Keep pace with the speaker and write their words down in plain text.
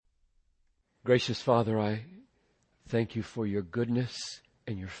Gracious Father, I thank you for your goodness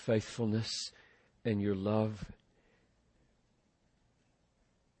and your faithfulness and your love.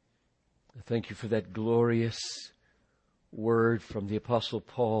 I thank you for that glorious word from the Apostle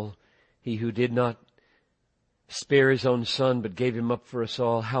Paul. He who did not spare his own Son, but gave him up for us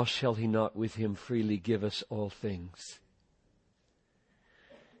all, how shall he not with him freely give us all things?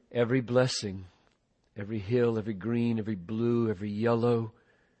 Every blessing, every hill, every green, every blue, every yellow,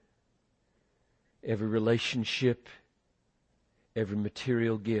 every relationship, every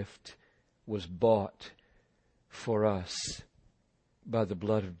material gift was bought for us by the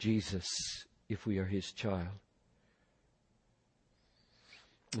blood of Jesus if we are His child.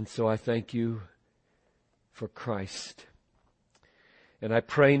 And so I thank you for Christ. And I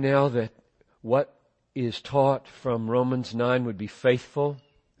pray now that what is taught from Romans 9 would be faithful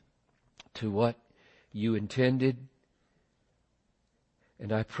to what you intended.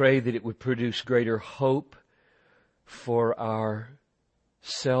 And I pray that it would produce greater hope for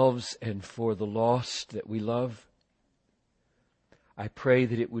ourselves and for the lost that we love. I pray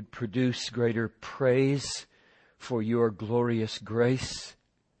that it would produce greater praise for your glorious grace.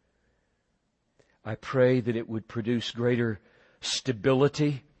 I pray that it would produce greater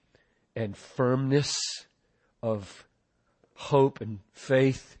stability and firmness of hope and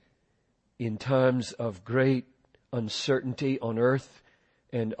faith in times of great uncertainty on earth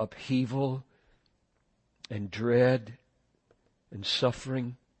and upheaval and dread and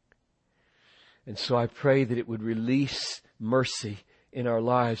suffering. And so I pray that it would release mercy in our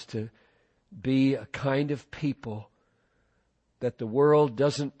lives to be a kind of people that the world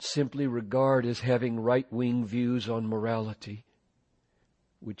doesn't simply regard as having right-wing views on morality,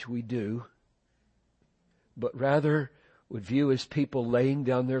 which we do, but rather would view as people laying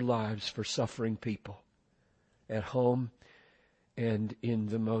down their lives for suffering people at home and in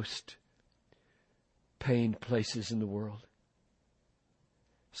the most pained places in the world.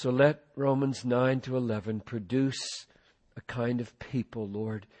 So let Romans 9 to 11 produce a kind of people,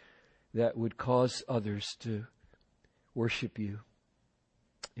 Lord, that would cause others to worship you.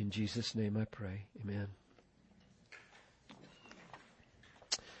 In Jesus' name I pray. Amen.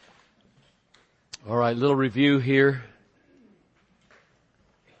 All right, little review here.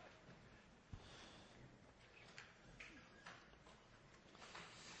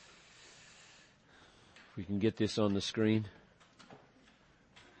 If we can get this on the screen.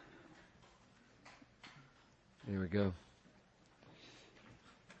 There we go.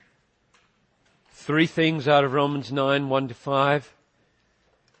 3 things out of Romans 9, 1 to 5.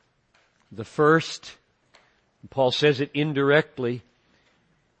 The first, Paul says it indirectly,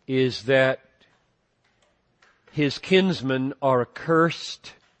 is that his kinsmen are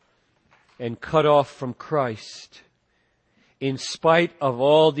accursed and cut off from Christ in spite of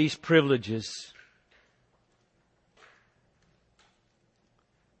all these privileges.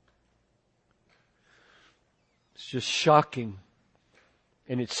 It's just shocking.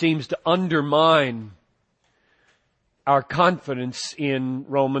 And it seems to undermine our confidence in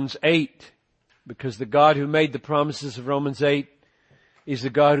Romans 8. Because the God who made the promises of Romans 8 is the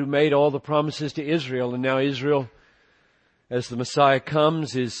God who made all the promises to Israel. And now Israel, as the Messiah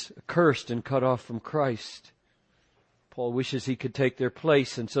comes, is accursed and cut off from Christ. Paul wishes he could take their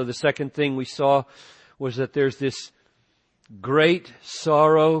place. And so the second thing we saw was that there's this great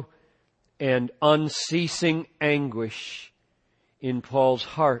sorrow and unceasing anguish in Paul's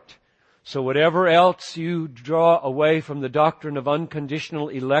heart. So whatever else you draw away from the doctrine of unconditional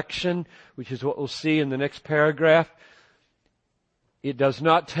election, which is what we'll see in the next paragraph, it does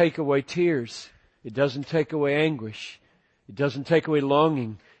not take away tears. It doesn't take away anguish. It doesn't take away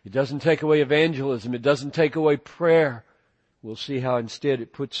longing. It doesn't take away evangelism. It doesn't take away prayer. We'll see how instead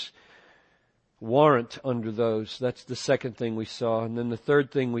it puts warrant under those. That's the second thing we saw. And then the third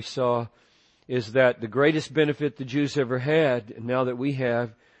thing we saw is that the greatest benefit the Jews ever had, and now that we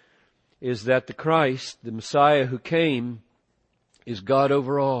have, is that the Christ, the Messiah who came, is God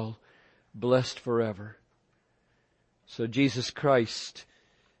over all, blessed forever. So Jesus Christ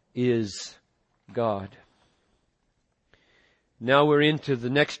is God. Now we're into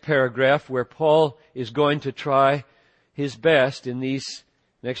the next paragraph where Paul is going to try his best in these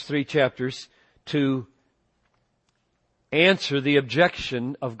next 3 chapters to answer the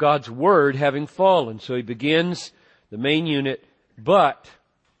objection of God's Word having fallen. So he begins the main unit, but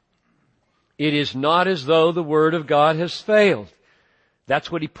it is not as though the Word of God has failed. That's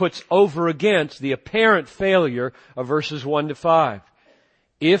what he puts over against the apparent failure of verses 1 to 5.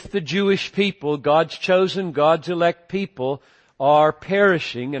 If the Jewish people, God's chosen, God's elect people, are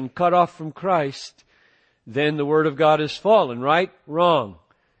perishing and cut off from Christ, then the Word of God has fallen, right? Wrong.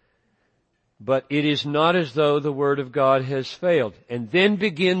 but it is not as though the Word of God has failed. And then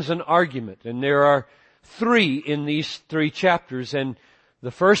begins an argument. And there are 3 in these 3 chapters. And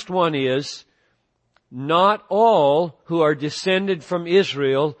the first one is, not all who are descended from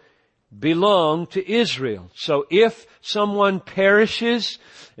Israel belong to Israel. So if someone perishes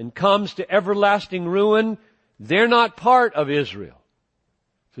and comes to everlasting ruin, they're not part of Israel.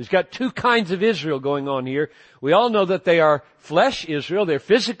 So he's got 2 kinds of Israel going on here. We all know that they are flesh Israel, they're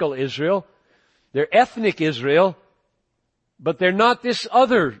physical Israel, they're ethnic Israel, but they're not this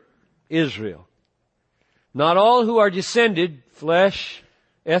other Israel. Not all who are descended, flesh,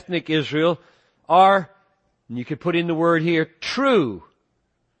 ethnic Israel, are, and you could put in the word here, true,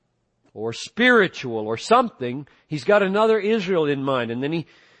 or spiritual, or something. He's got another Israel in mind. And then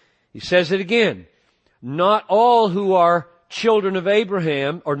he says it again. Not all who are children of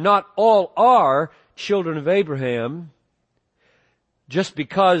Abraham, or not all are children of Abraham, just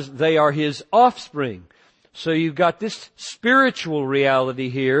because they are his offspring. So you've got this spiritual reality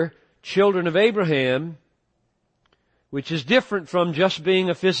here, children of Abraham, which is different from just being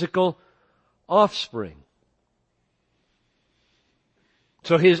a physical offspring.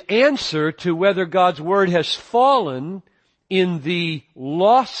 So his answer to whether God's Word has fallen in the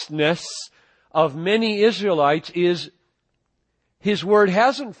lostness of many Israelites is, His Word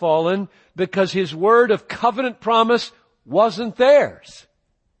hasn't fallen because His Word of covenant promise wasn't theirs.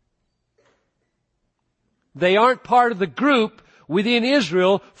 They aren't part of the group within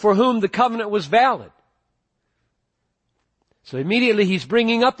Israel for whom the covenant was valid. So immediately he's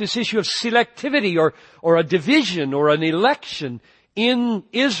bringing up this issue of selectivity or a division or an election in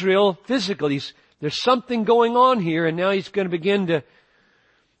Israel physically. There's something going on here, and now he's going to begin to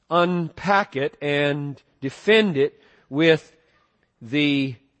unpack it and defend it with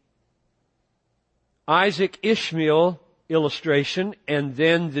the Isaac-Ishmael illustration and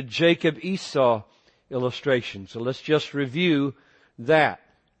then the Jacob-Esau illustration. So let's just review that.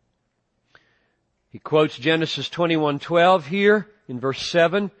 He quotes Genesis 21:12 here in verse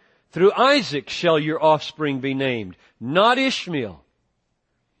 7. Through Isaac shall your offspring be named, not Ishmael.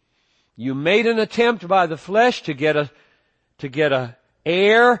 You made an attempt by the flesh to get a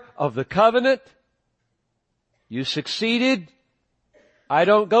heir of the covenant. You succeeded. I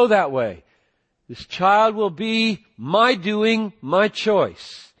don't go that way. This child will be my doing, my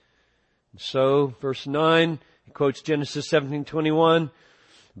choice. So, verse 9, he quotes Genesis 17:21.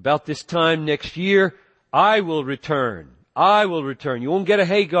 About this time next year, I will return. I will return. You won't get a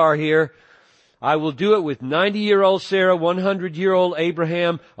Hagar here. I will do it with 90-year-old Sarah, 100-year-old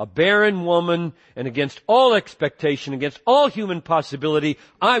Abraham, a barren woman, and against all expectation, against all human possibility,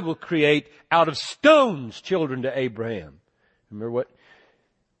 I will create out of stones children to Abraham. Remember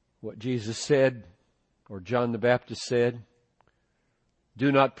what Jesus said, or John the Baptist said?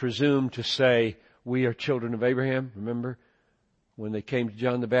 Do not presume to say, we are children of Abraham. Remember when they came to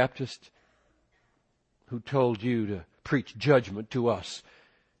John the Baptist? Who told you to preach judgment to us?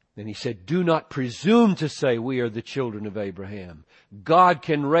 And he said, do not presume to say we are the children of Abraham. God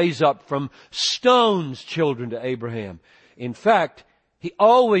can raise up from stones children to Abraham. In fact, He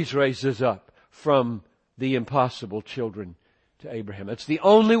always raises up from the impossible children to Abraham. That's the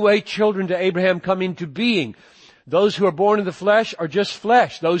only way children to Abraham come into being. Those who are born of the flesh are just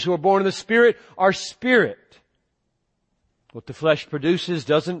flesh. Those who are born of the Spirit are spirit. What the flesh produces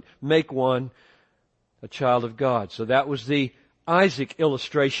doesn't make one a child of God. So that was the Isaac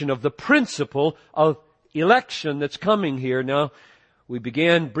illustration of the principle of election that's coming here. Now, we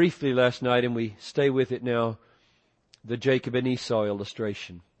began briefly last night and we stay with it now, the Jacob and Esau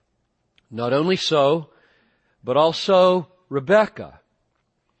illustration. Not only so, but also Rebekah.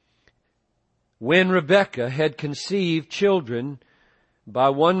 When Rebekah had conceived children by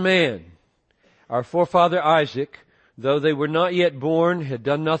one man, our forefather Isaac, though they were not yet born, had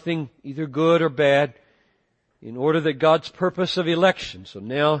done nothing either good or bad, in order that God's purpose of election. So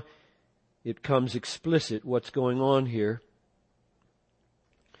now it comes explicit what's going on here.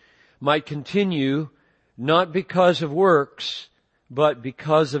 Might continue not because of works, but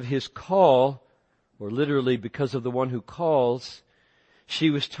because of His call, or literally because of the one who calls. She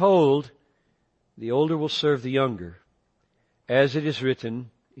was told, the older will serve the younger. As it is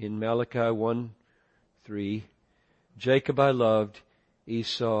written in Malachi 1:3, Jacob I loved,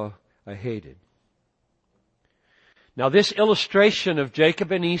 Esau I hated. Now this illustration of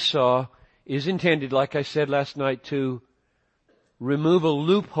Jacob and Esau is intended, like I said last night, to remove a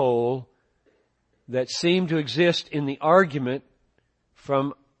loophole that seemed to exist in the argument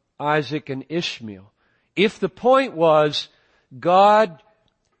from Isaac and Ishmael. If the point was God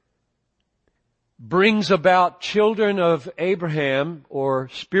brings about children of Abraham, or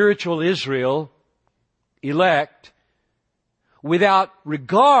spiritual Israel, elect, without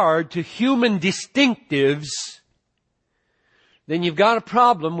regard to human distinctives, then you've got a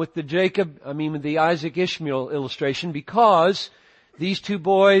problem with the Isaac Ishmael illustration, because these two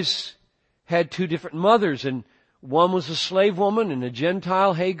boys had two different mothers, and one was a slave woman and a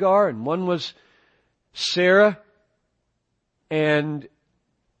Gentile, Hagar, and one was Sarah, and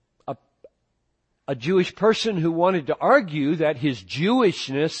a Jewish person who wanted to argue that his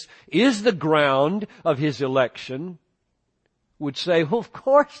Jewishness is the ground of his election would say, well, of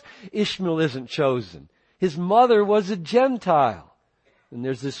course Ishmael isn't chosen. His mother was a Gentile. And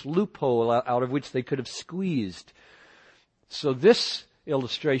there's this loophole out of which they could have squeezed. So this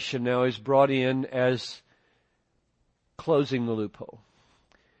illustration now is brought in as closing the loophole.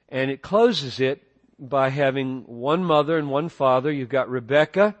 And it closes it by having one mother and one father. You've got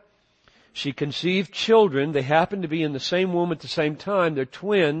Rebekah. She conceived children. They happen to be in the same womb at the same time. They're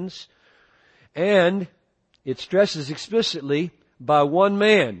twins. And it stresses explicitly by one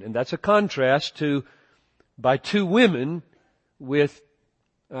man. And that's a contrast to by two women with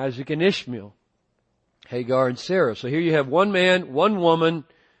Isaac and Ishmael, Hagar and Sarah. So here you have one man, one woman,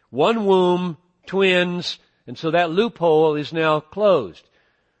 one womb, twins. And so that loophole is now closed.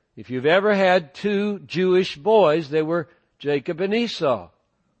 If you've ever had two Jewish boys, they were Jacob and Esau,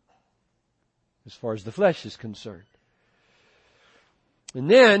 as far as the flesh is concerned. And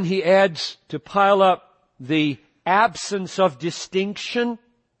then he adds, to pile up the absence of distinction,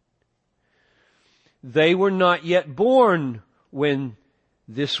 they were not yet born when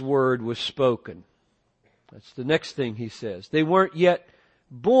this word was spoken. That's the next thing he says. They weren't yet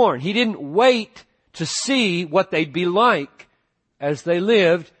born. He didn't wait to see what they'd be like as they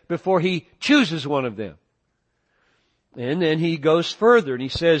lived before he chooses one of them. And then he goes further and he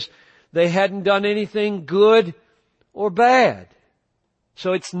says they hadn't done anything good or bad.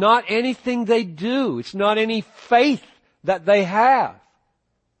 So it's not anything they do. It's not any faith that they have.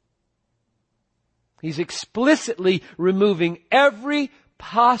 He's explicitly removing every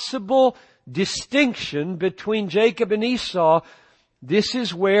possible distinction between Jacob and Esau. This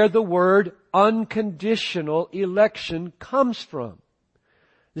is where the word unconditional election comes from.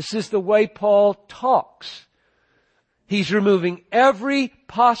 This is the way Paul talks. He's removing every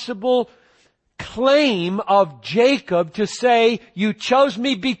possible claim of Jacob to say, you chose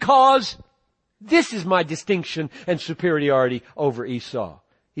me because this is my distinction and superiority over Esau.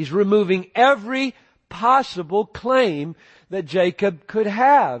 He's removing every possible claim that Jacob could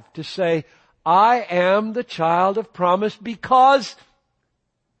have to say, I am the child of promise because...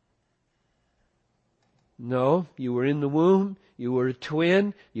 No, you were in the womb, you were a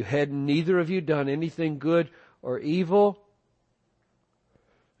twin, you had neither of you done anything good or evil.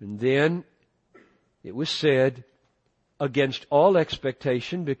 And then it was said, against all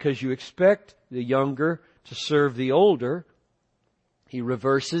expectation, because you expect the younger to serve the older, he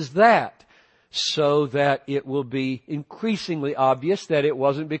reverses that so that it will be increasingly obvious that it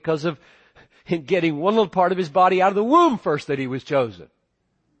wasn't because of getting one little part of his body out of the womb first that he was chosen.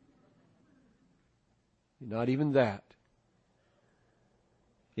 Not even that.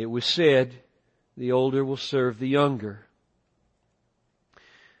 It was said, the older will serve the younger.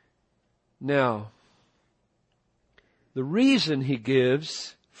 Now, the reason he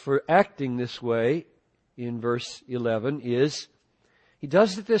gives for acting this way in verse 11 is he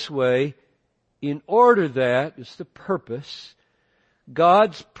does it this way in order that, it's the purpose,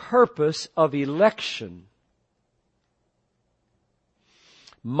 God's purpose of election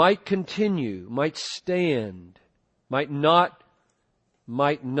might continue, might stand, might not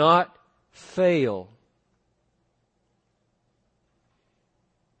fail.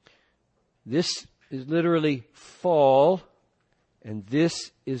 This is literally fall, and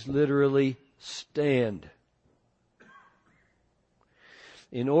this is literally stand.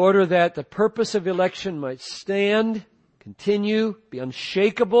 In order that the purpose of election might stand, continue, be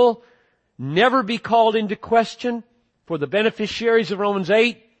unshakable, never be called into question, for the beneficiaries of Romans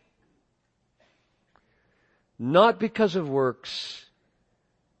 8, not because of works,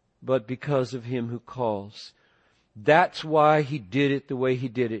 but because of Him who calls. That's why He did it the way He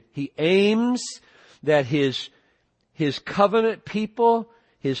did it. He aims that His covenant people,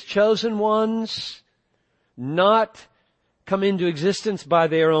 His chosen ones, not come into existence by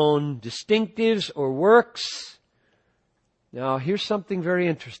their own distinctives or works. Now, here's something very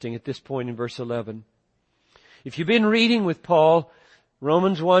interesting at this point in verse 11. If you've been reading with Paul,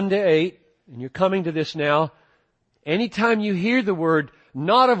 Romans 1 to 8, and you're coming to this now, anytime you hear the word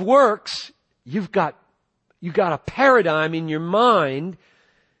not of works, you've got a paradigm in your mind,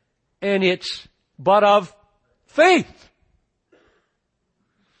 and it's but of faith.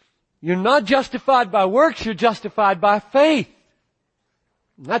 You're not justified by works, you're justified by faith.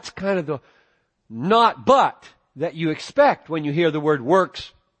 That's kind of the not but that you expect when you hear the word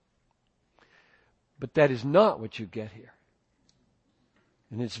works. But that is not what you get here.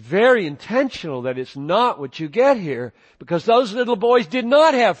 And it's very intentional that it's not what you get here, because those little boys did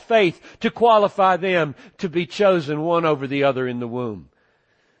not have faith to qualify them to be chosen one over the other in the womb.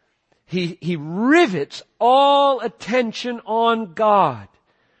 He rivets all attention on God.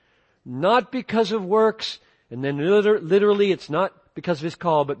 Not because of works, and then literally it's not because of His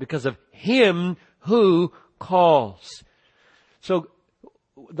call, but because of Him who calls. So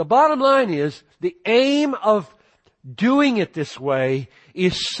the bottom line is, the aim of doing it this way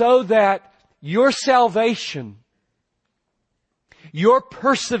is so that your salvation, your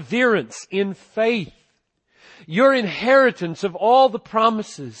perseverance in faith, your inheritance of all the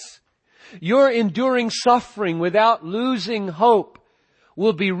promises, your enduring suffering without losing hope,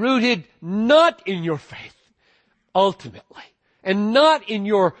 will be rooted not in your faith, ultimately, and not in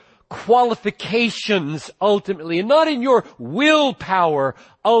your qualifications, ultimately, and not in your willpower,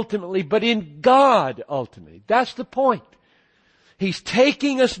 ultimately, but in God, ultimately. That's the point. He's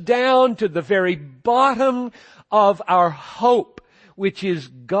taking us down to the very bottom of our hope, which is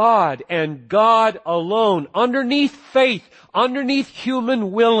God and God alone, underneath faith, underneath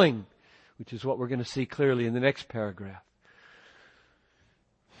human willing, which is what we're going to see clearly in the next paragraph.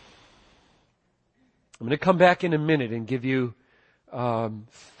 I'm going to come back in a minute and give you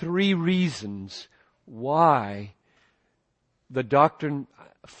 3 reasons why the doctrine,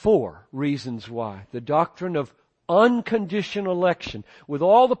 4 reasons why the doctrine of unconditional election, with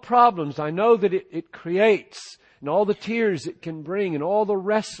all the problems I know that it creates, and all the tears it can bring, and all the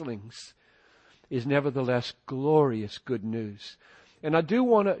wrestlings, is nevertheless glorious good news. And I do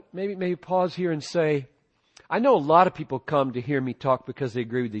want to maybe pause here and say, I know a lot of people come to hear me talk because they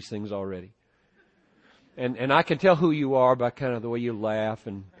agree with these things already. And I can tell who you are by kind of the way you laugh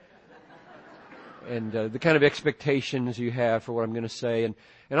and the kind of expectations you have for what I'm going to say. And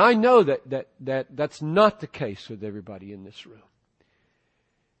I know that's not the case with everybody in this room.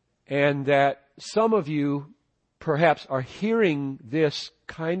 And that some of you perhaps are hearing this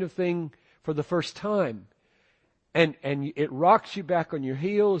kind of thing for the first time. And it rocks you back on your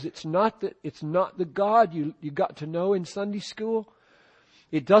heels. It's not the God you got to know in Sunday school.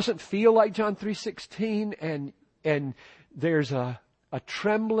 It doesn't feel like John 3:16, and there's a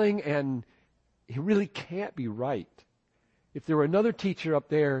trembling, and it really can't be right. If there were another teacher up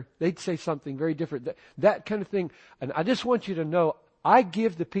there, they'd say something very different. That kind of thing. And I just want you to know, I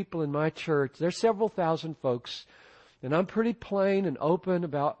give the people in my church, there's several thousand folks, and I'm pretty plain and open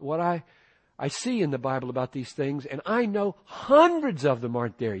about what I see in the Bible about these things, and I know hundreds of them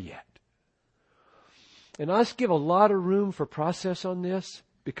aren't there yet. And I just give a lot of room for process on this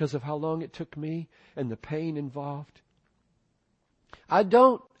because of how long it took me and the pain involved. I'm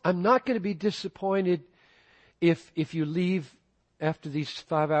not going to be disappointed if you leave after these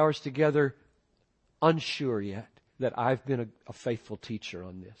 5 hours together unsure yet that I've been a faithful teacher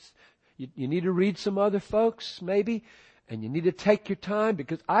on this. You need to read some other folks, maybe, and you need to take your time,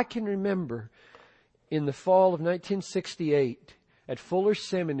 because I can remember in the fall of 1968 at Fuller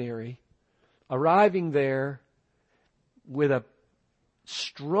Seminary, arriving there with a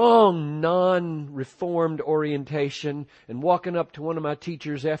strong non-reformed orientation and walking up to one of my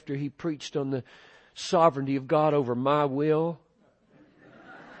teachers after he preached on the sovereignty of God over my will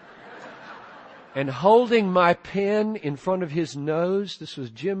and holding my pen in front of his nose. This was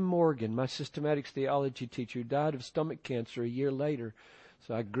Jim Morgan, my systematics theology teacher, who died of stomach cancer a year later.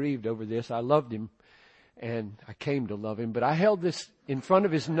 So I grieved over this. I loved him, and I came to love him. But I held this in front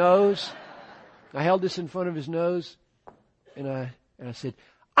of his nose. And I said,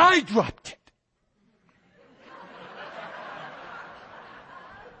 I dropped it.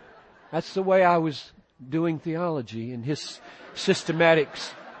 That's the way I was doing theology in his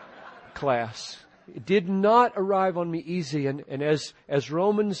systematics class. It did not arrive on me easy. And as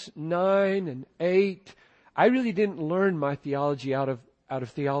Romans 9 and 8, I really didn't learn my theology out of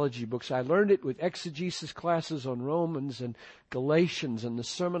theology books. I learned it with exegesis classes on Romans and Galatians and the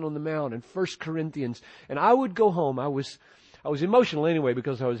Sermon on the Mount and 1 Corinthians. And I would go home. I was emotional anyway,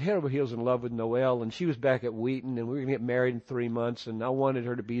 because I was head over heels in love with Noelle, and she was back at Wheaton, and we were going to get married in 3 months, and I wanted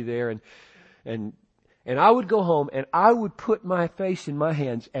her to be there. And I would go home, and I would put my face in my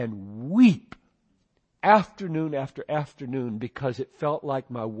hands and weep afternoon after afternoon, because it felt like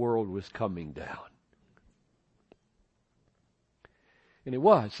my world was coming down. And it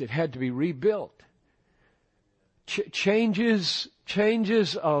was. It had to be rebuilt. changes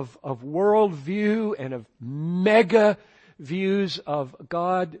of worldview and of mega views of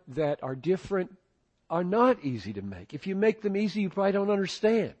God that are different are not easy to make. If you make them easy, you probably don't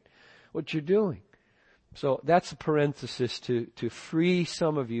understand what you're doing. So that's a parenthesis to free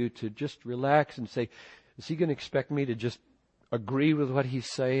some of you to just relax and say, is he going to expect me to just agree with what he's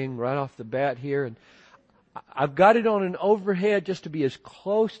saying right off the bat here? And I've got it on an overhead just to be as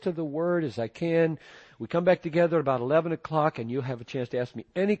close to the Word as I can. We come back together about 11 o'clock and you'll have a chance to ask me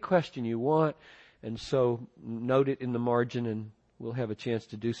any question you want. And so note it in the margin and we'll have a chance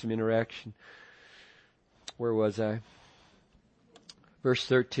to do some interaction. Where was I? Verse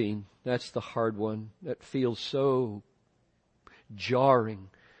 13. That's the hard one. That feels so jarring.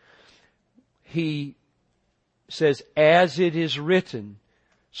 He says, as it is written.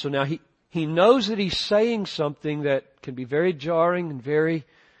 So now he knows that he's saying something that can be very jarring and very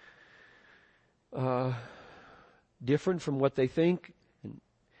different from what they think. And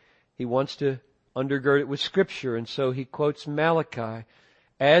he wants to undergird it with Scripture. And so he quotes Malachi.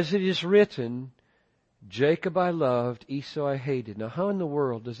 As it is written, Jacob I loved, Esau I hated. Now how in the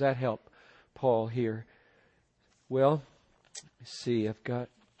world does that help Paul here? Well, let's see, I've got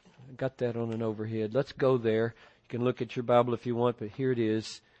that on an overhead. Let's go there. You can look at your Bible if you want, but here it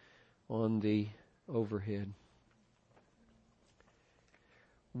is on the overhead.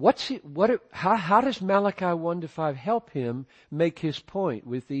 How does Malachi 1-5 help him make his point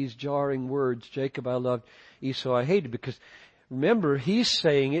with these jarring words, Jacob I loved, Esau I hated? Because remember, he's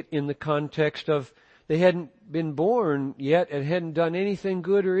saying it in the context of they hadn't been born yet and hadn't done anything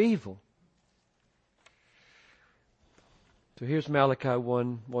good or evil. So here's Malachi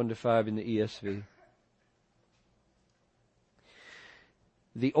 1:1-5 in the ESV.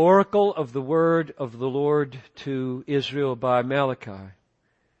 The oracle of the word of the Lord to Israel by Malachi.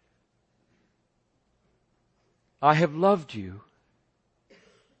 I have loved you,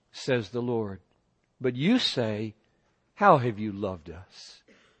 says the Lord. But you say, how have you loved us?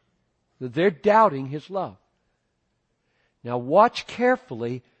 They're doubting His love. Now watch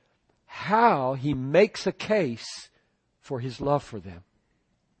carefully how He makes a case for His love for them.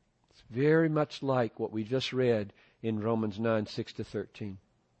 It's very much like what we just read in Romans 9:6-13.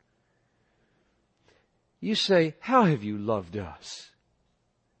 You say, how have you loved us?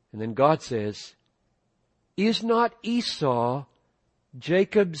 And then God says, is not Esau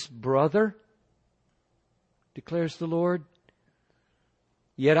Jacob's brother? Declares the Lord.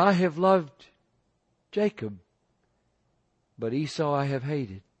 Yet I have loved Jacob, but Esau I have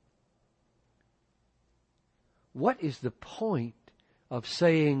hated. What is the point of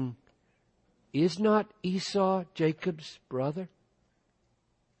saying, is not Esau Jacob's brother?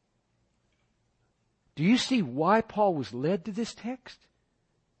 Do you see why Paul was led to this text?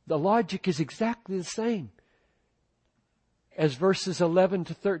 The logic is exactly the same as verses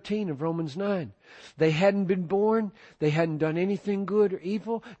 11-13 of Romans 9. They hadn't been born. They hadn't done anything good or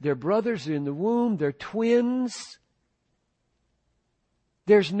evil. Their brothers are in the womb. They're twins.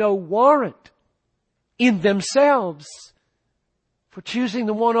 There's no warrant in themselves for choosing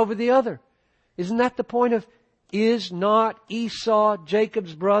the one over the other. Isn't that the point of, is not Esau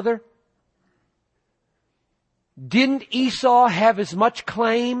Jacob's brother? Didn't Esau have as much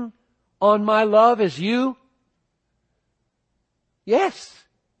claim on my love as you? Yes.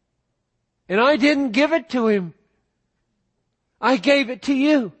 And I didn't give it to him. I gave it to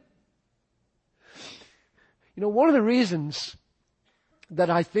you. You know, one of the reasons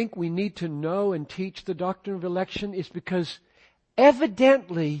that I think we need to know and teach the doctrine of election is because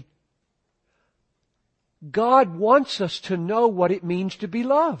evidently God wants us to know what it means to be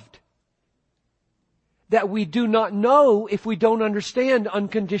loved. That we do not know if we don't understand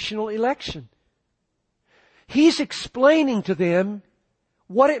unconditional election. He's explaining to them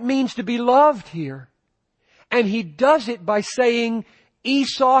what it means to be loved here. And He does it by saying,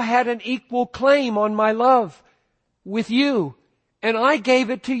 Esau had an equal claim on my love with you. And I gave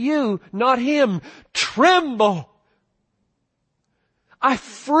it to you, not him. Tremble! I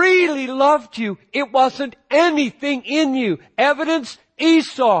freely loved you. It wasn't anything in you. Evidence,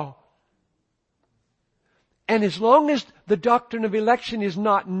 Esau. And as long as the doctrine of election is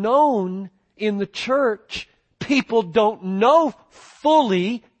not known in the church, people don't know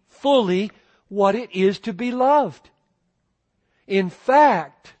fully what it is to be loved. In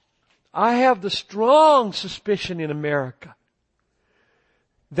fact, I have the strong suspicion in America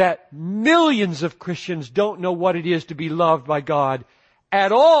that millions of Christians don't know what it is to be loved by God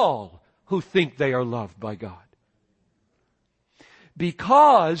at all who think they are loved by God.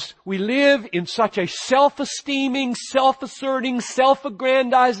 Because we live in such a self-esteeming, self-asserting,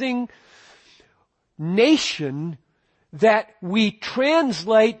 self-aggrandizing, nation that we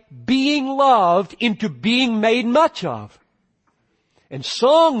translate being loved into being made much of. And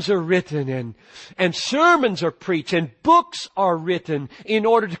songs are written and sermons are preached and books are written in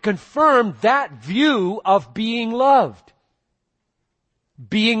order to confirm that view of being loved,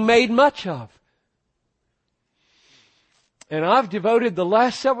 being made much of. And I've devoted the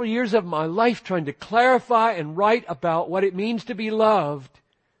last several years of my life trying to clarify and write about what it means to be loved.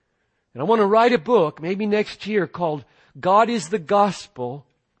 And I want to write a book, maybe next year, called God is the Gospel,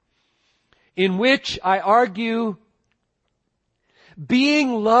 in which I argue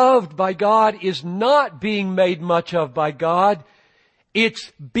being loved by God is not being made much of by God.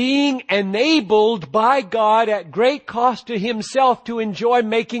 It's being enabled by God at great cost to Himself to enjoy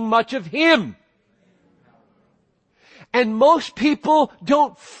making much of Him. And most people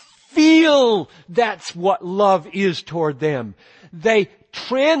don't feel that's what love is toward them. They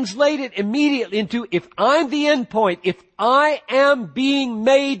translate it immediately into, if I'm the end point, if I am being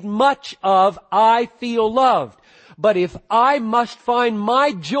made much of, I feel loved. But if I must find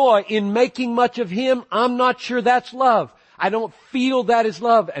my joy in making much of Him, I'm not sure that's love. I don't feel that is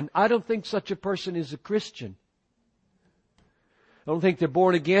love. And I don't think such a person is a Christian. I don't think they're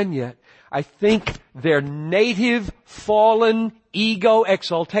born again yet. I think their native fallen ego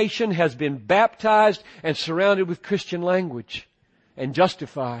exaltation has been baptized and surrounded with Christian language and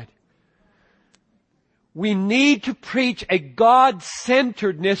justified. We need to preach a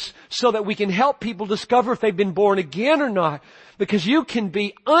God-centeredness so that we can help people discover if they've been born again or not. Because you can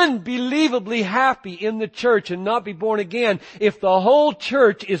be unbelievably happy in the church and not be born again if the whole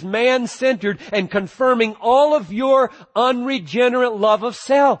church is man-centered and confirming all of your unregenerate love of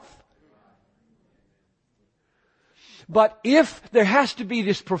self. But if there has to be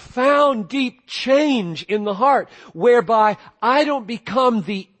this profound, deep change in the heart whereby I don't become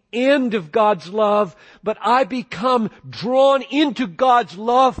the end of God's love, but I become drawn into God's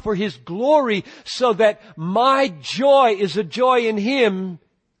love for His glory so that my joy is a joy in Him.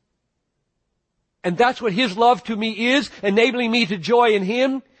 And that's what His love to me is, enabling me to joy in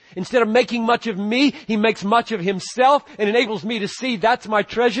Him. Instead of making much of me, He makes much of Himself and enables me to see that's my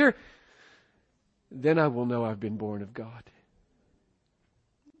treasure. Then I will know I've been born of God.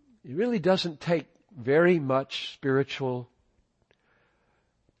 It really doesn't take very much spiritual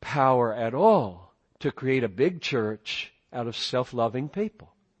power at all to create a big church out of self-loving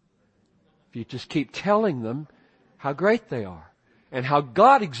people. If you just keep telling them how great they are and how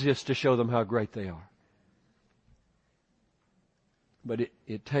God exists to show them how great they are. But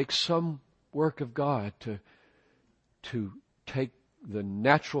it takes some work of God to take the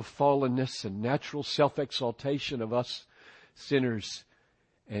natural fallenness and natural self-exaltation of us sinners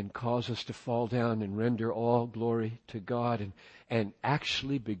and cause us to fall down and render all glory to God and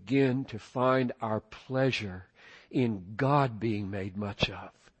actually begin to find our pleasure in God being made much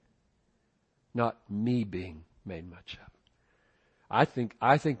of, not me being made much of. I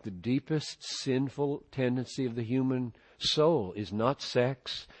think the deepest sinful tendency of the human soul is not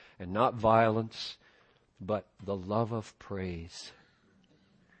sex and not violence, but the love of praise.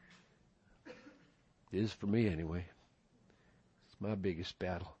 It is for me anyway. It's my biggest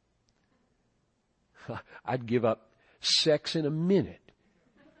battle. I'd give up sex in a minute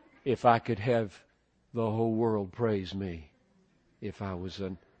if I could have the whole world praise me if I was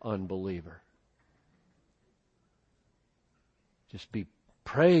an unbeliever. Just be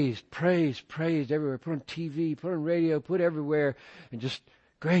praised everywhere. Put on TV, put on radio, put everywhere, and just,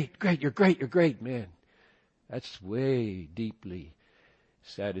 great, you're great, man. That's way deeply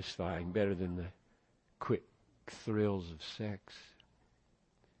satisfying, better than the quick thrills of sex.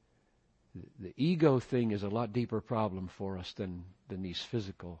 The ego thing is a lot deeper problem for us than these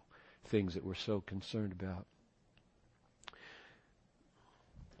physical things that we're so concerned about.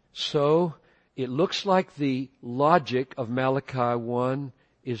 So, it looks like the logic of Malachi 1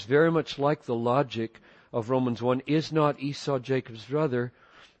 is very much like the logic of Romans 1. Is not Esau Jacob's brother,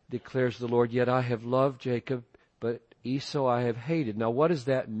 declares the Lord, yet I have loved Jacob, but Esau I have hated. Now what does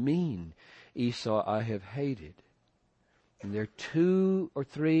that mean? Esau I have hated. And there are 2 or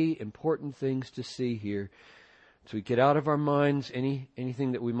 3 important things to see here. So we get out of our minds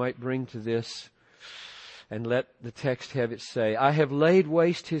anything that we might bring to this and let the text have its say. I have laid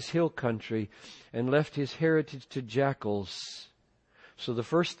waste his hill country and left his heritage to jackals. So the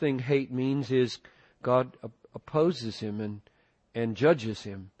first thing hate means is God opposes him and judges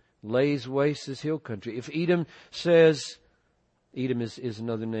him, lays waste his hill country. If Edom says, Edom is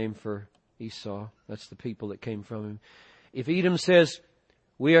another name for Esau. That's the people that came from him. If Edom says,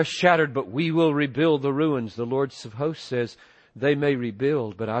 we are shattered, but we will rebuild the ruins, the Lord of hosts says, they may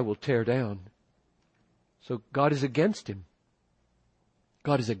rebuild, but I will tear down. So God is against him.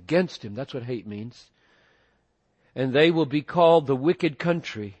 God is against him. That's what hate means. And they will be called the wicked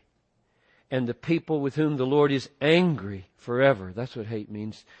country, and the people with whom the Lord is angry forever. That's what hate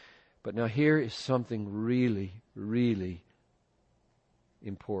means. But now here is something really, really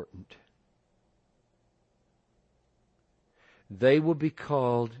important. They will be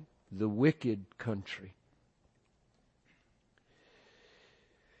called the wicked country.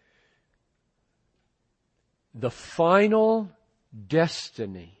 The final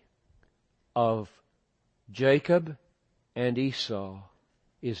destiny of Jacob and Esau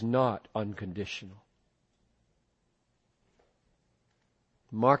is not unconditional.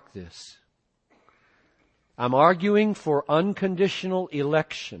 Mark this. I'm arguing for unconditional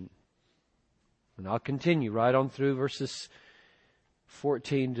election. And I'll continue right on through verses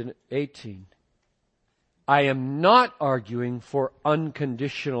 14 to 18. I am not arguing for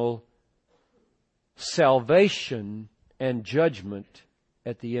unconditional salvation and judgment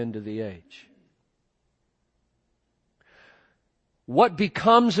at the end of the age. What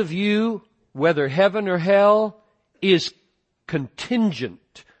becomes of you, whether heaven or hell, is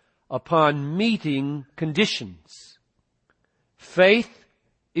contingent upon meeting conditions. Faith,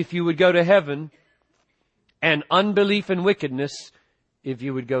 if you would go to heaven, and unbelief and wickedness, if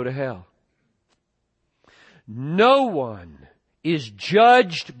you would go to hell. No one is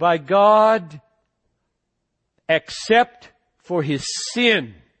judged by God except for his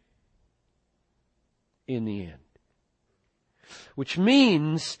sin in the end. Which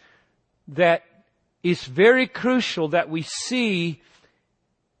means that it's very crucial that we see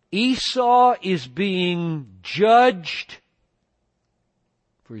Esau is being judged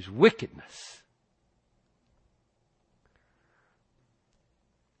for his wickedness.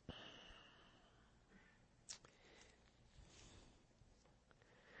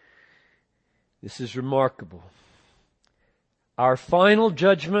 This is remarkable. Our final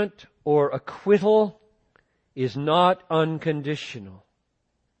judgment or acquittal is not unconditional.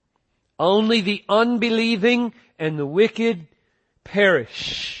 Only the unbelieving and the wicked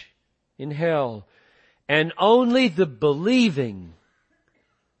perish in hell, and only the believing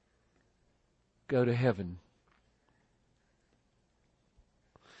go to heaven.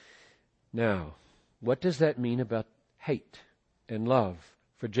 Now, what does that mean about hate and love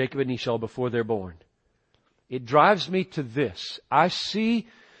for Jacob and Esau before they're born? It drives me to this. I see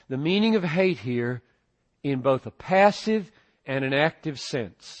the meaning of hate here in both a passive and an active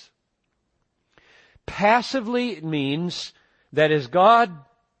sense. Passively, it means that as God,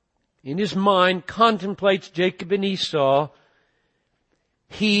 in His mind, contemplates Jacob and Esau,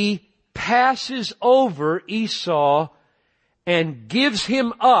 He passes over Esau and gives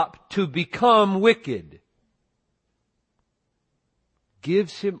him up to become wicked.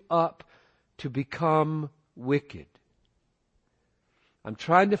 Gives him up to become wicked. I'm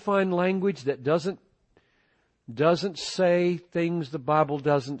trying to find language that doesn't say things the Bible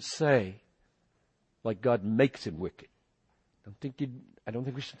doesn't say. Like God makes him wicked. I don't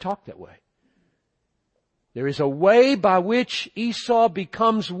think we should talk that way. There is a way by which Esau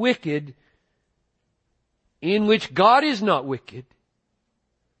becomes wicked in which God is not wicked,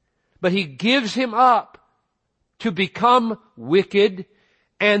 but He gives him up to become wicked,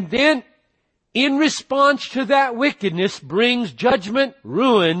 and then in response to that wickedness brings judgment,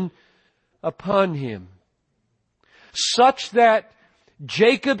 ruin upon him. Such that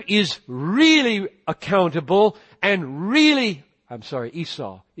Jacob is really accountable and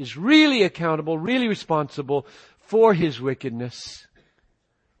Esau is really accountable, really responsible for his wickedness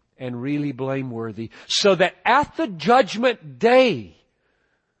and really blameworthy. So that at the judgment day,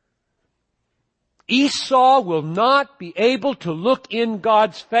 Esau will not be able to look in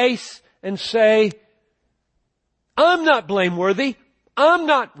God's face and say, I'm not blameworthy. I'm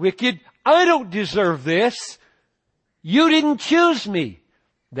not wicked. I don't deserve this. You didn't choose me.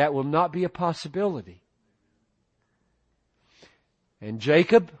 That will not be a possibility. And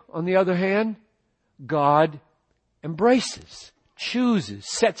Jacob, on the other hand, God embraces, chooses,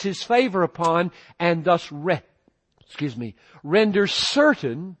 sets His favor upon, and thus renders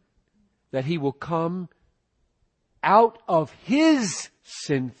certain that he will come out of his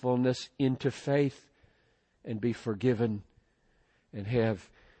sinfulness into faith and be forgiven and have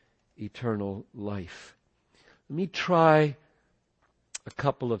eternal life. Let me try a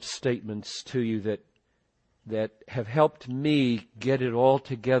couple of statements to you that have helped me get it all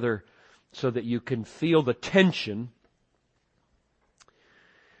together so that you can feel the tension.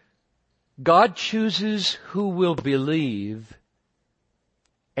 God chooses who will believe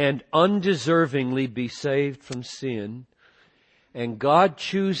and undeservingly be saved from sin, And God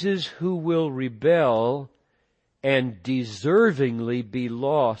chooses who will rebel and deservingly be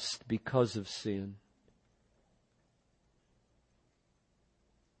lost because of sin.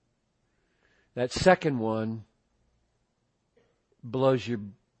 That second one blows your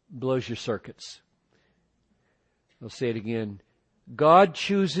circuits. I'll say it again. God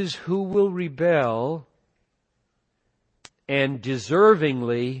chooses who will rebel and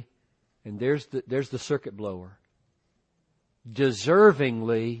deservingly, and there's the circuit blower,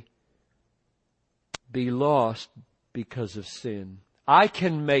 deservingly be lost because of sin. I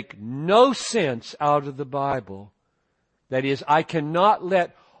can make no sense out of the Bible. That is, I cannot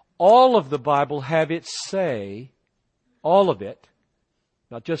let all of the Bible have its say, all of it,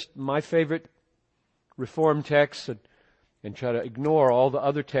 not just my favorite Reformed texts, and try to ignore all the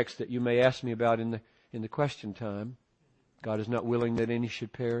other texts that you may ask me about in the question time. God is not willing that any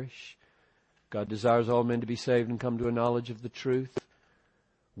should perish. God desires all men to be saved and come to a knowledge of the truth.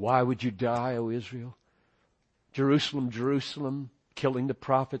 Why would you die, O Israel? Jerusalem, Jerusalem, killing the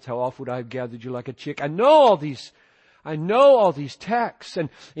prophets, how oft would I have gathered you like a chick? I know all these texts, and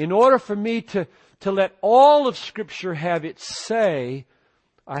in order for me to let all of Scripture have its say,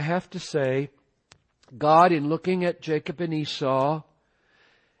 I have to say, God, in looking at Jacob and Esau,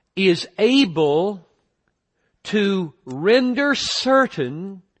 is able to render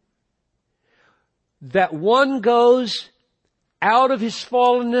certain that one goes out of his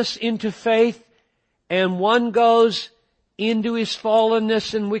fallenness into faith, and one goes into his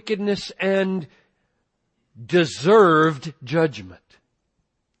fallenness and wickedness and deserved judgment.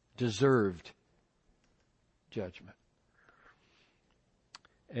 Deserved judgment.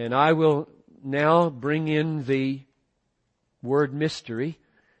 And I will now bring in the word mystery,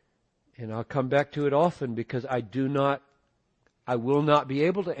 and I'll come back to it often because I will not be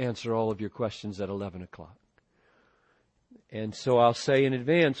able to answer all of your questions at 11 o'clock. And so I'll say in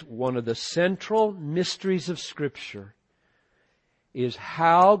advance, one of the central mysteries of Scripture is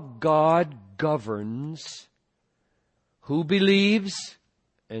how God governs who believes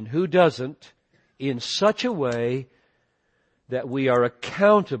and who doesn't in such a way that we are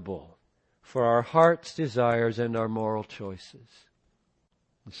accountable for our heart's desires and our moral choices.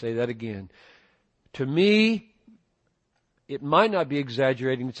 I'll say that again. To me, it might not be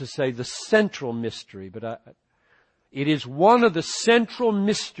exaggerating to say the central mystery, but it is one of the central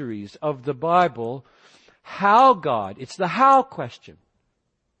mysteries of the Bible, how God, it's the how question,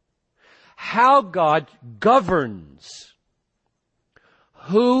 how God governs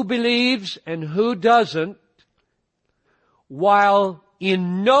who believes and who doesn't, while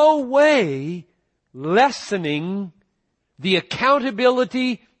in no way lessening the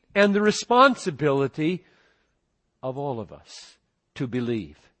accountability and the responsibility of all of us to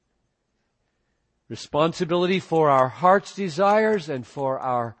believe. Responsibility for our heart's desires and for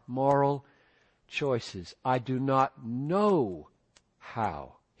our moral choices. I do not know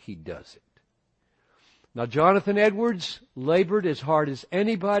how He does it. Now, Jonathan Edwards labored as hard as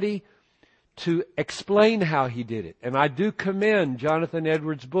anybody to explain how he did it. And I do commend Jonathan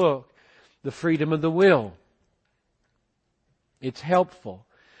Edwards' book, The Freedom of the Will. It's helpful.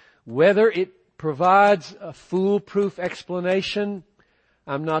 Whether it provides a foolproof explanation,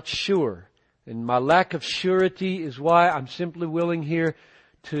 I'm not sure. And my lack of surety is why I'm simply willing here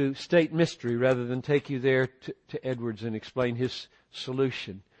to state mystery rather than take you there to Edwards and explain his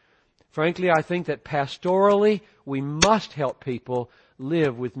solution. Frankly, I think that pastorally, we must help people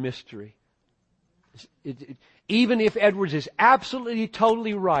live with mystery. Even if Edwards is absolutely,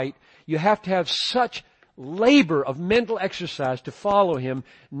 totally right, you have to have such labor of mental exercise to follow him.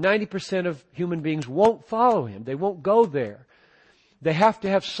 90% of human beings won't follow him. They won't go there. They have to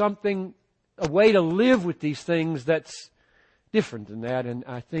have something, a way to live with these things that's different than that. And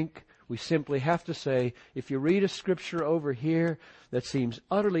I think we simply have to say, if you read a scripture over here that seems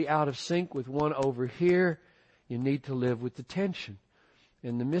utterly out of sync with one over here, you need to live with the tension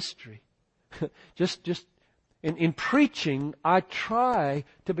and the mystery. just in preaching, I try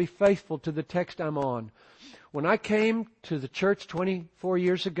to be faithful to the text I'm on. When I came to the church 24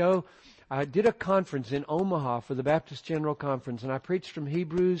 years ago, I did a conference in Omaha for the Baptist General Conference, and I preached from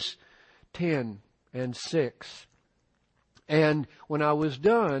Hebrews 10 and 6. And when I was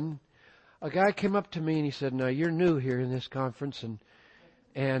done, a guy came up to me and he said, "Now you're new here in this conference, and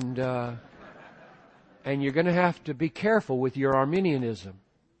you're going to have to be careful with your Arminianism."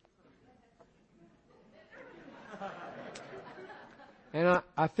 And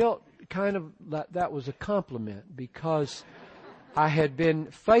I felt kind of that was a compliment, because I had been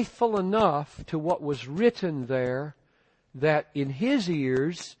faithful enough to what was written there that in his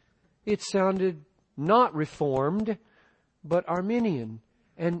ears it sounded not reformed, but Arminian.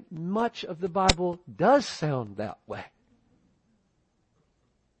 And much of the Bible does sound that way.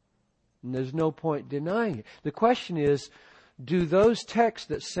 And there's no point denying it. The question is, do those texts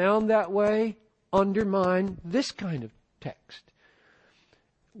that sound that way undermine this kind of text?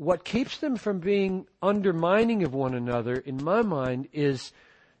 What keeps them from being undermining of one another, in my mind, is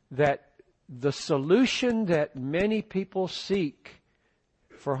that the solution that many people seek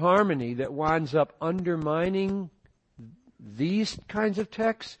for harmony that winds up undermining these kinds of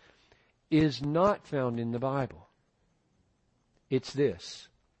texts is not found in the Bible. It's this: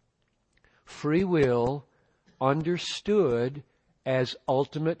 free will understood as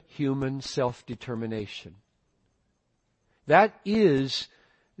ultimate human self-determination. That is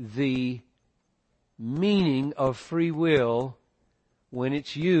the meaning of free will when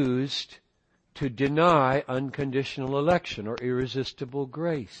it's used to deny unconditional election or irresistible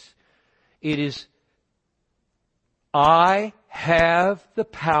grace. It is, I have the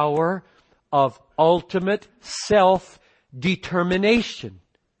power of ultimate self-determination.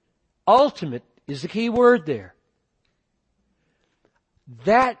 Ultimate is the key word there.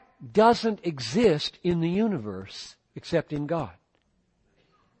 That doesn't exist in the universe except in God.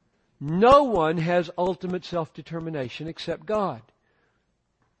 No one has ultimate self-determination except God.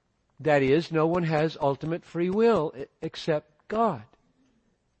 That is, no one has ultimate free will except God,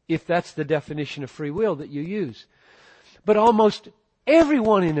 if that's the definition of free will that you use. But almost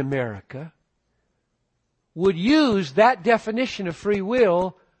everyone in America would use that definition of free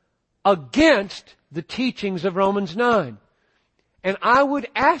will against the teachings of Romans 9. And I would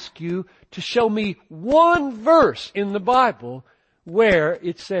ask you to show me one verse in the Bible where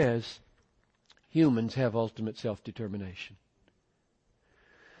it says humans have ultimate self-determination.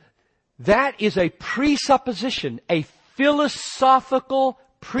 That is a presupposition, a philosophical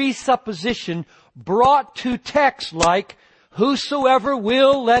presupposition brought to texts like, whosoever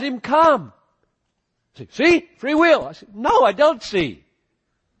will, let him come. See? Free will. I say, no, I don't see.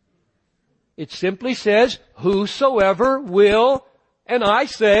 It simply says, whosoever will, and I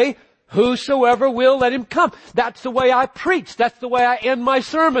say, whosoever will, let him come. That's the way I preach. That's the way I end my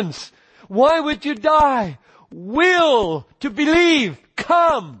sermons. Why would you die? Will to believe.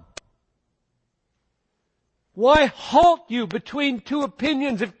 Come. Why halt you between two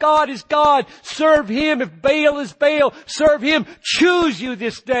opinions? If God is God, serve Him. If Baal is Baal, serve Him. Choose you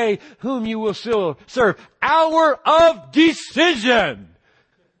this day whom you will serve. Hour of decision.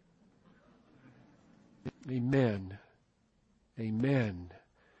 Amen. Amen.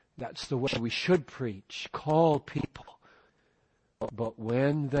 That's the way we should preach. Call people. But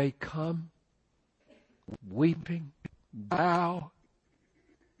when they come, weeping, bow,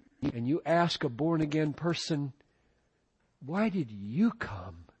 and you ask a born-again person, why did you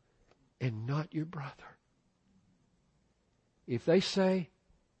come and not your brother? If they say,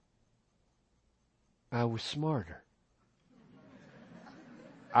 I was smarter,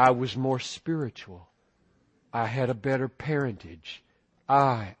 I was more spiritual, I had a better parentage,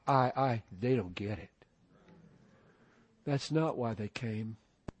 they don't get it. That's not why they came.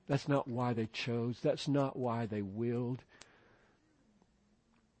 That's not why they chose. That's not why they willed.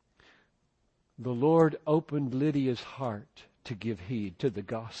 The Lord opened Lydia's heart to give heed to the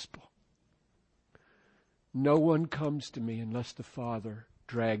gospel. No one comes to me unless the Father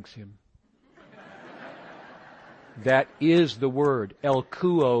drags him. That is the word.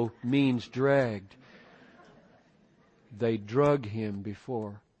 Elkuo means dragged. They drug him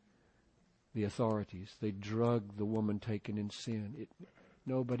before the authorities. They drug the woman taken in sin.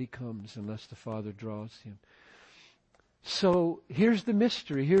 Nobody comes unless the Father draws him. So here's the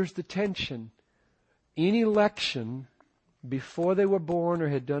mystery. Here's the tension. In election, before they were born or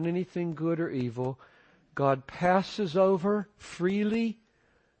had done anything good or evil, God passes over freely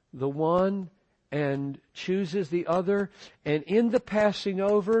the one and chooses the other. And in the passing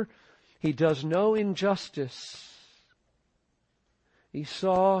over, He does no injustice.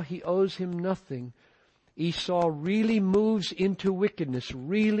 Esau, he owes him nothing. Esau really moves into wickedness,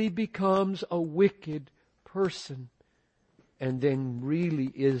 really becomes a wicked person, and then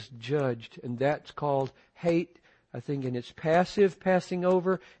really is judged. And that's called hate, I think, in its passive passing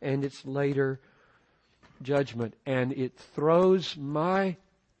over and its later judgment. And it throws my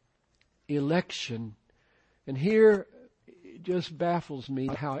election. And here it just baffles me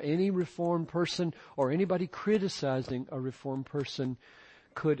how any Reformed person or anybody criticizing a Reformed person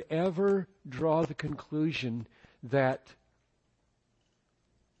could ever draw the conclusion that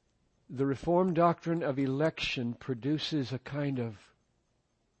the Reformed doctrine of election produces a kind of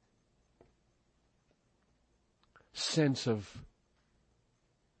sense of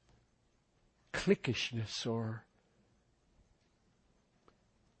cliquishness or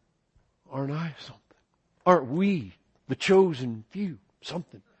Aren't I something? Aren't we the chosen few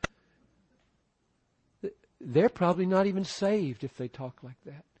something? They're probably not even saved if they talk like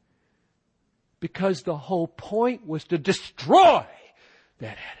that. Because the whole point was to destroy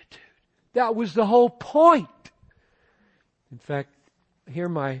that attitude. That was the whole point. In fact, here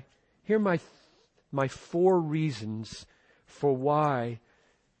are my 4 reasons for why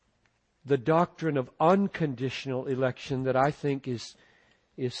the doctrine of unconditional election that I think is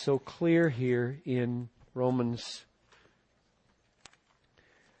so clear here in Romans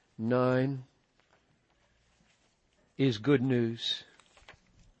 9 is good news.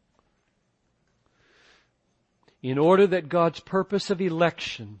 In order that God's purpose of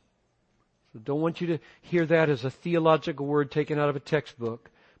election, so don't want you to hear that as a theological word taken out of a textbook,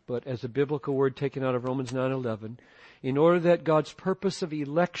 but as a biblical word taken out of Romans 9:11, in order that God's purpose of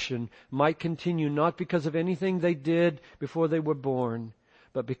election might continue not because of anything they did before they were born,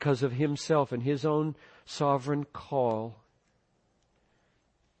 but because of Himself and His own sovereign call.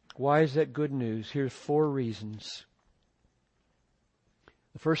 Why is that good news? Here's 4 reasons.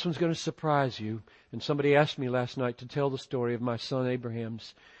 The first one's going to surprise you. And somebody asked me last night to tell the story of my son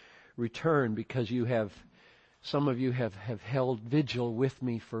Abraham's return, because some of you have held vigil with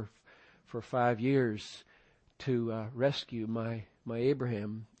me for 5 years to rescue my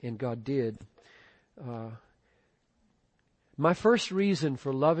Abraham, and God did. My first reason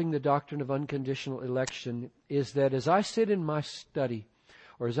for loving the doctrine of unconditional election is that as I sit in my study,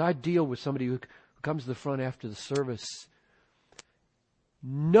 or as I deal with somebody who comes to the front after the service,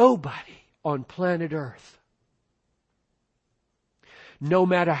 nobody on planet Earth, no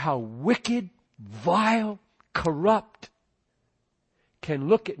matter how wicked, vile, corrupt, can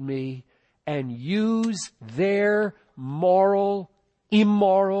look at me and use their moral,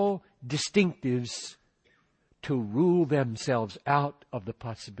 immoral distinctives to rule themselves out of the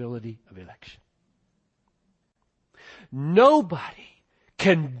possibility of election. Nobody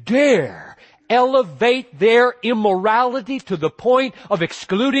can dare elevate their immorality to the point of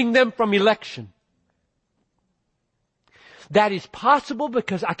excluding them from election. That is possible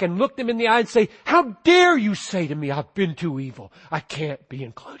because I can look them in the eye and say, how dare you say to me, I've been too evil. I can't be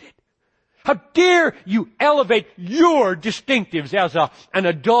included. How dare you elevate your distinctives as an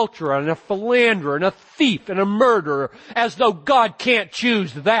adulterer and a philanderer and a thief and a murderer, as though God can't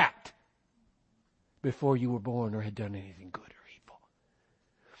choose that before you were born or had done anything good or evil.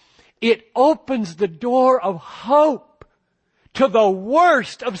 It opens the door of hope to the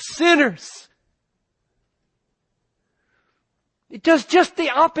worst of sinners. It does just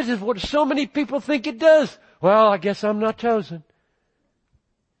the opposite of what so many people think it does. Well, I guess I'm not chosen.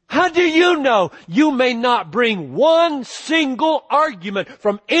 How do you know? You may not bring one single argument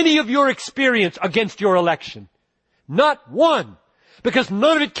from any of your experience against your election. Not one. Because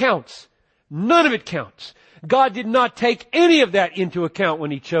none of it counts. None of it counts. God did not take any of that into account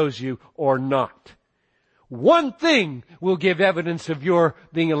when He chose you or not. One thing will give evidence of your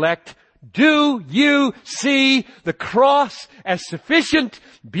being elect. Do you see the cross as sufficient,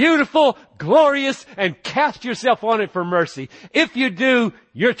 beautiful, glorious, and cast yourself on it for mercy? If you do,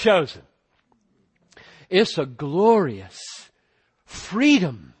 you're chosen. It's a glorious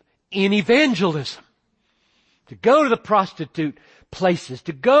freedom in evangelism. To go to the prostitute places,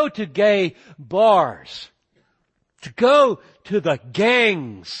 to go to gay bars, to go to the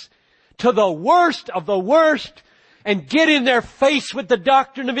gangs, to the worst of the worst, and get in their face with the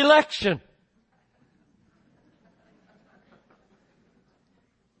doctrine of election.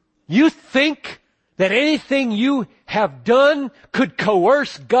 You think that anything you have done could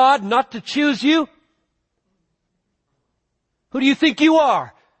coerce God not to choose you? Who do you think you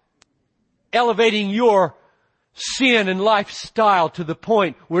are? Elevating your sin and lifestyle to the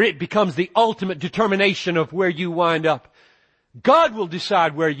point where it becomes the ultimate determination of where you wind up. God will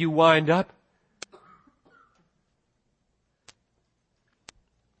decide where you wind up.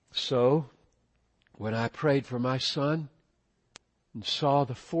 So, when I prayed for my son and saw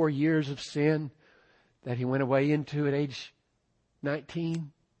the 4 years of sin that he went away into at age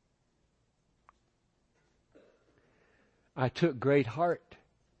 19, I took great heart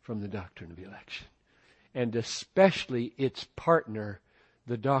from the doctrine of election, and especially its partner,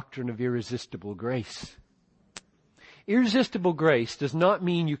 the doctrine of irresistible grace. Irresistible grace does not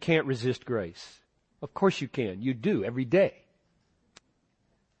mean you can't resist grace. Of course you can. You do every day.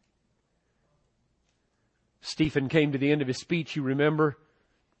 Stephen came to the end of his speech, you remember,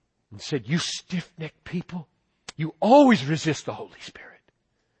 and said, you stiff-necked people, you always resist the Holy Spirit.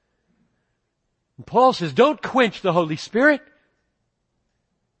 And Paul says, don't quench the Holy Spirit.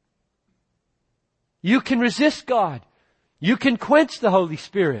 You can resist God. You can quench the Holy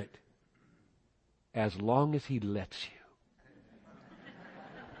Spirit. as long as He lets you.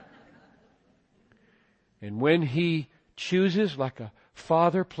 And when He chooses, like a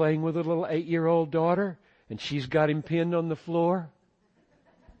father playing with a little 8-year-old daughter, and she's got him pinned on the floor,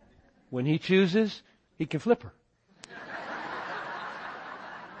 when He chooses, He can flip her.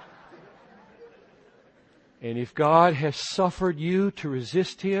 And if God has suffered you to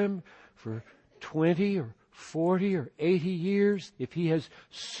resist Him for 20 or 40 or 80 years, if He has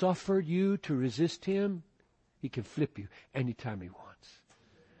suffered you to resist Him, He can flip you anytime He wants.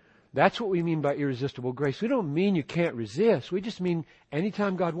 That's what we mean by irresistible grace. We don't mean you can't resist. We just mean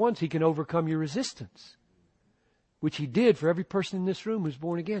anytime God wants, He can overcome your resistance, which He did for every person in this room who's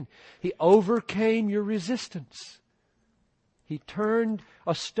born again. He overcame your resistance. He turned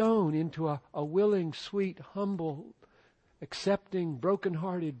a stone into a willing, sweet, humble, accepting,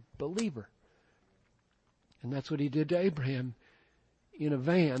 broken-hearted believer. And that's what He did to Abraham in a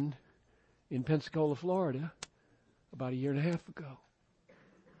van in Pensacola, Florida, about 1.5 years ago.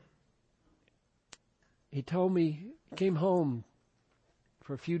 He told me, he came home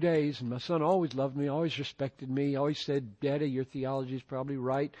for a few days, and my son always loved me, always respected me, always said, "Daddy, your theology is probably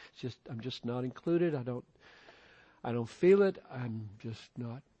right. It's just, I'm just not included. I don't feel it. I'm just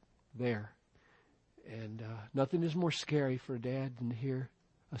not there." And nothing is more scary for a dad than to hear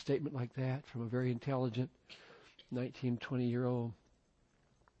a statement like that from a very intelligent 19, 20-year-old.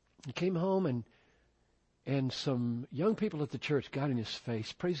 He came home and some young people at the church got in his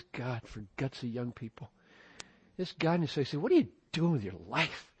face. Praise God for gutsy young people. This got in his face, said, "What are you doing with your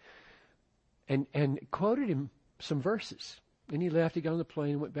life?" And quoted him some verses. And he left. He got on the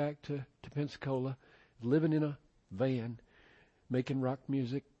plane, went back to Pensacola, living in a van, making rock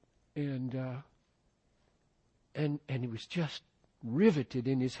music, and he was just riveted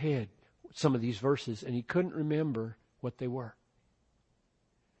in his head some of these verses, and he couldn't remember what they were.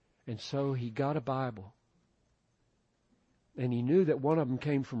 And so he got a Bible, and he knew that one of them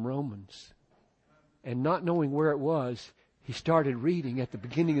came from Romans. And not knowing where it was, he started reading at the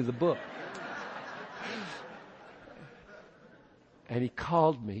beginning of the book. And he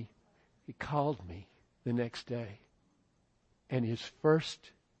called me the next day. And it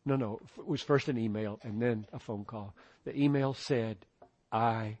was first an email and then a phone call. The email said,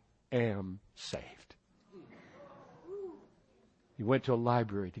 "I am saved." He went to a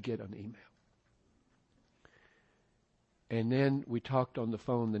library to get an email. And then we talked on the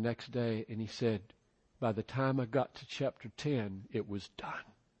phone the next day, and he said, by the time I got to chapter 10, it was done.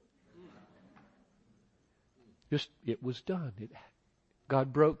 It was done.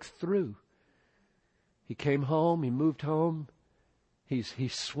 God broke through. He came home. He moved home. He's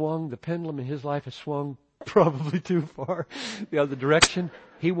swung. The pendulum in his life has swung probably too far the other direction.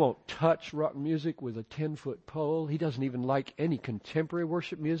 He won't touch rock music with a 10-foot pole. He doesn't even like any contemporary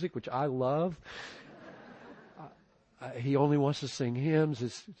worship music, which I love. He only wants to sing hymns.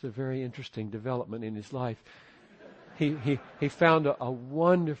 It's a very interesting development in his life. He found a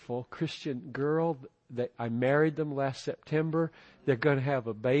wonderful Christian girl that I married them last September. They're going to have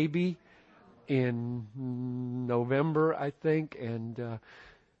a baby in November, I think, and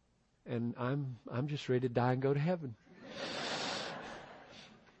I'm just ready to die and go to heaven.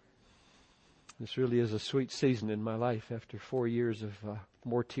 This really is a sweet season in my life after 4 years of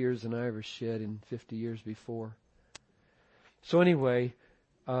more tears than I ever shed in 50 years before. So anyway,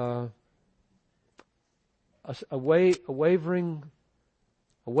 a wayfaring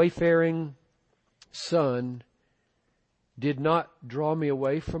son did not draw me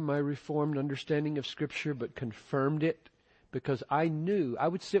away from my reformed understanding of Scripture, but confirmed it, because I knew I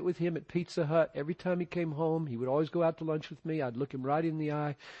would sit with him at Pizza Hut every time he came home. He would always go out to lunch with me. I'd look him right in the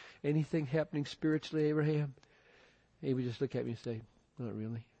eye. Anything happening spiritually, Abraham? He would just look at me and say, "Not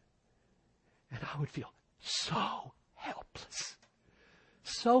really." And I would feel so helpless.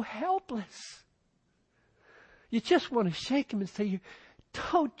 So helpless. You just want to shake him and say,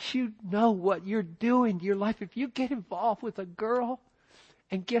 "Don't you know what you're doing to your life? If you get involved with a girl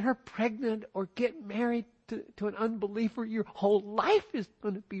and get her pregnant or get married to an unbeliever, your whole life is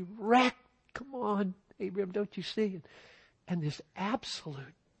going to be wrecked. Come on, Abraham, don't you see it?" And this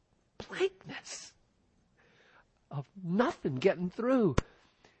absolute blankness of nothing getting through.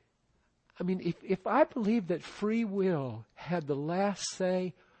 I mean, if I believed that free will had the last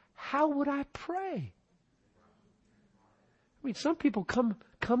say, how would I pray? I mean, some people come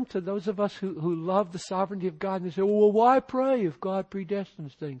to those of us who love the sovereignty of God, and they say, "Well, why pray if God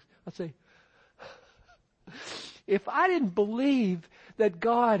predestines things?" I say, if I didn't believe that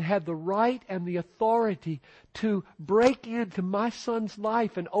God had the right and the authority to break into my son's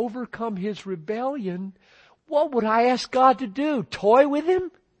life and overcome his rebellion, what would I ask God to do? Toy with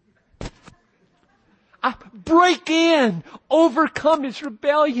him? Break in, overcome his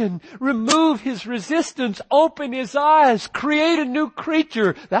rebellion, remove his resistance, open his eyes, create a new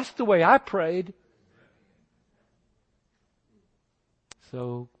creature. That's the way I prayed.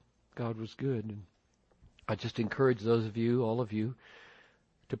 So God was good. And I just encourage those of you, all of you,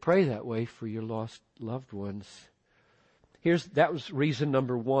 to pray that way for your lost loved ones. That was reason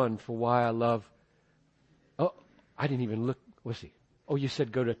number one for why I love. Oh, I didn't even look. Was he? Oh, you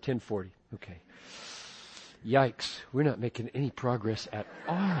said go to 1040. Okay. Yikes. We're not making any progress at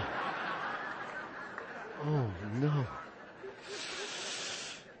all. Oh, no.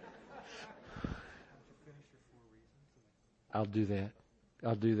 I'll do that.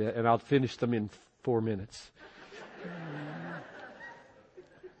 And I'll finish them in 4 minutes.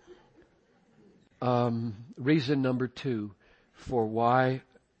 Reason number two for why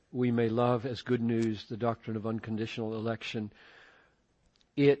we may love as good news the doctrine of unconditional election.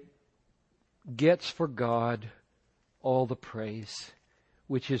 It gets for God all the praise,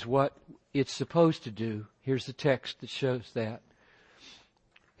 which is what it's supposed to do. Here's the text that shows that.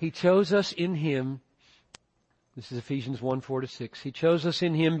 He chose us in Him. This is Ephesians 1:4-6. He chose us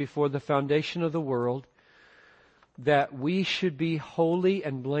in Him before the foundation of the world, that we should be holy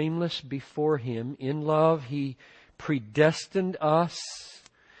and blameless before Him. In love, He predestined us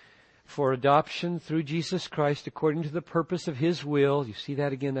for adoption through Jesus Christ according to the purpose of His will. You see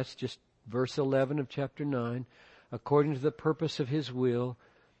that again? That's just verse 11 of chapter 9. According to the purpose of His will.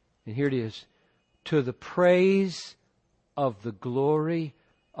 And here it is. To the praise of the glory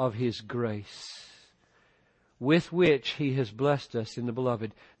of His grace, with which He has blessed us in the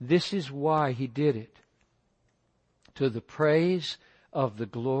Beloved. This is why He did it. To the praise of the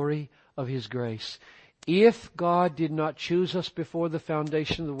glory of His grace. If God did not choose us before the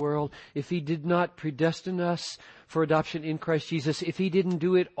foundation of the world, if He did not predestine us for adoption in Christ Jesus, if He didn't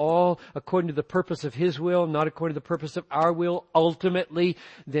do it all according to the purpose of His will, not according to the purpose of our will, ultimately,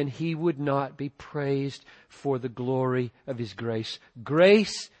 then He would not be praised for the glory of His grace.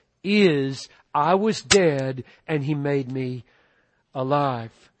 Grace is, I was dead and He made me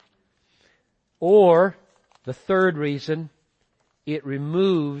alive. Or, the third reason, it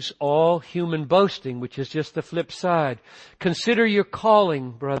removes all human boasting, which is just the flip side. Consider your calling,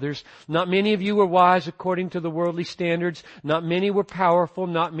 brothers. Not many of you were wise according to the worldly standards. Not many were powerful.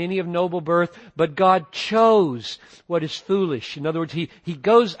 Not many of noble birth. But God chose what is foolish. In other words, He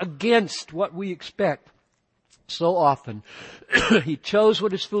goes against what we expect. So often, He chose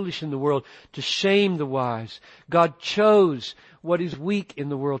what is foolish in the world to shame the wise. God chose what is weak in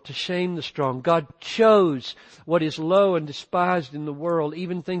the world to shame the strong. God chose what is low and despised in the world,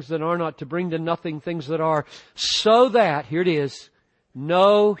 even things that are not, to bring to nothing things that are, so that, here it is,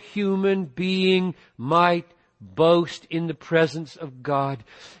 no human being might boast in the presence of God.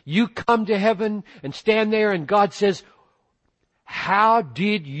 You come to heaven and stand there and God says, how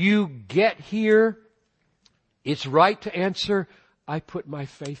did you get here? It's right to answer, I put my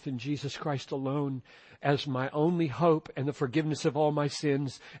faith in Jesus Christ alone as my only hope and the forgiveness of all my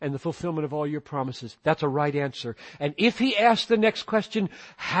sins and the fulfillment of all your promises. That's a right answer. And if He asks the next question,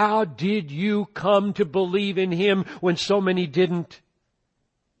 how did you come to believe in Him when so many didn't?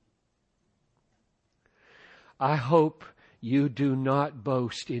 I hope you do not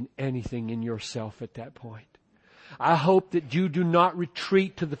boast in anything in yourself at that point. I hope that you do not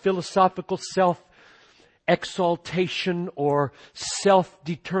retreat to the philosophical self-exaltation or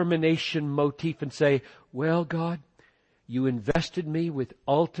self-determination motif and say, well, God, you invested me with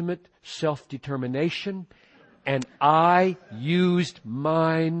ultimate self-determination and I used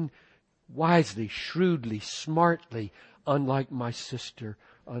mine wisely, shrewdly, smartly, unlike my sister,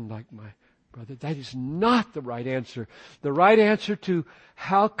 unlike my brother. That is not the right answer. The right answer to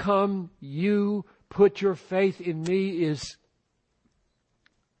how come you put your faith in me is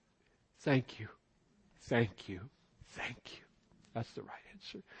thank you. Thank you. Thank you. That's the right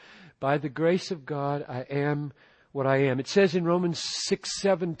answer. By the grace of God, I am what I am. It says in Romans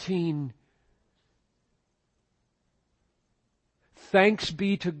 6:17, thanks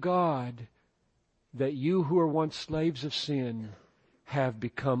be to God that you who were once slaves of sin have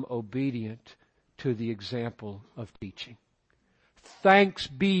become obedient to the example of teaching. Thanks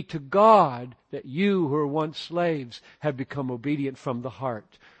be to God that you who were once slaves have become obedient from the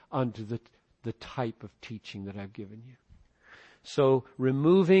heart unto the type of teaching that I've given you. So,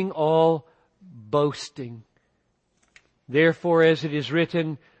 removing all boasting. Therefore, as it is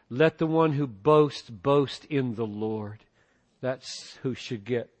written, let the one who boasts boast in the Lord. That's who should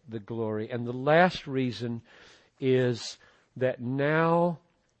get the glory. And the last reason is that now,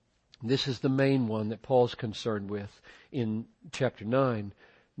 this is the main one that Paul's concerned with in chapter 9.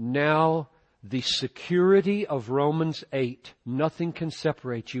 Now the security of Romans 8. Nothing can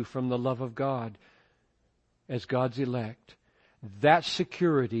separate you from the love of God as God's elect. That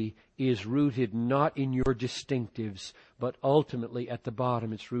security is rooted not in your distinctives, but ultimately at the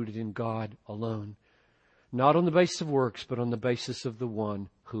bottom it's rooted in God alone. Not on the basis of works, but on the basis of the one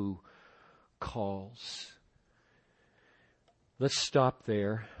who calls. Let's stop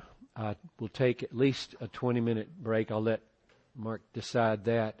there. We'll take at least a 20-minute break. I'll let Mark decide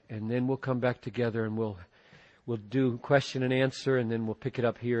that, and then we'll come back together and we'll do question and answer, and then we'll pick it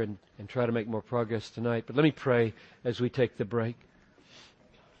up here and try to make more progress tonight. But let me pray as we take the break.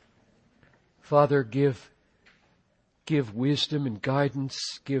 Father, give wisdom and guidance,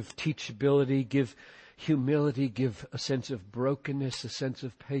 give teachability, give humility, give a sense of brokenness, a sense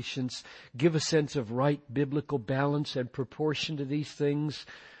of patience, give a sense of right biblical balance and proportion to these things.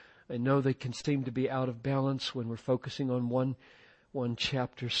 I know they can seem to be out of balance when we're focusing on one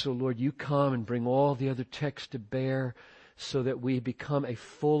chapter. So Lord, you come and bring all the other texts to bear so that we become a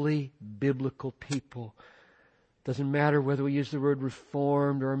fully biblical people. Doesn't matter whether we use the word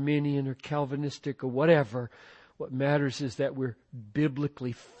Reformed or Arminian or Calvinistic or whatever. What matters is that we're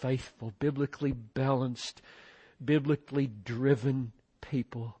biblically faithful, biblically balanced, biblically driven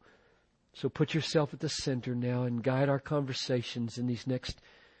people. So put yourself at the center now and guide our conversations in these next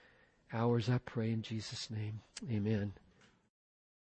hours, I pray in Jesus' name. Amen.